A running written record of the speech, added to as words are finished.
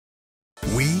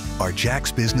are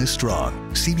JAX Business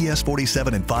Strong. CBS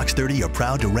 47 and Fox 30 are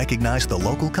proud to recognize the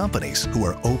local companies who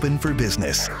are open for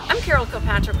business. I'm Carol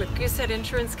Kilpatrick with Goosehead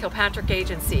Insurance Kilpatrick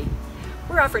Agency.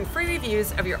 We're offering free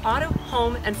reviews of your auto,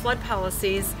 home, and flood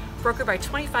policies brokered by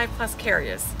 25+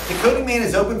 carriers. The Coating Man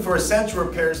is open for essential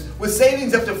repairs with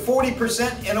savings up to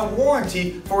 40% and a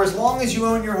warranty for as long as you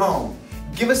own your home.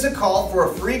 Give us a call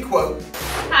for a free quote.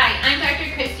 Hi, I'm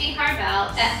Dr. Christy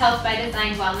Harbell at Health by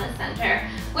Design Wellness Center.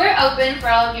 We're open for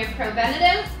all of your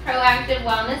preventative, proactive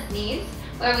wellness needs,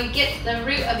 where we get to the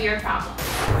root of your problem.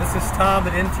 This is Tom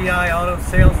at NTI Auto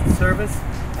Sales and Service,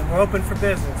 and we're open for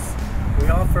business. We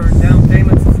offer down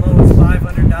payments as low as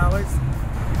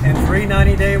 $500 and free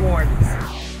 90-day warranties.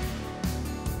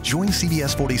 Join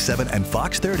CBS 47 and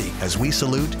Fox 30 as we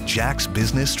salute JAX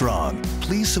Business Strong.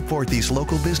 Please support these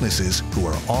local businesses who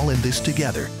are all in this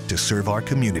together to serve our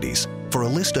communities. For a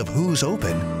list of who's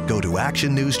open, go to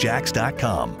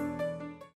actionnewsjax.com.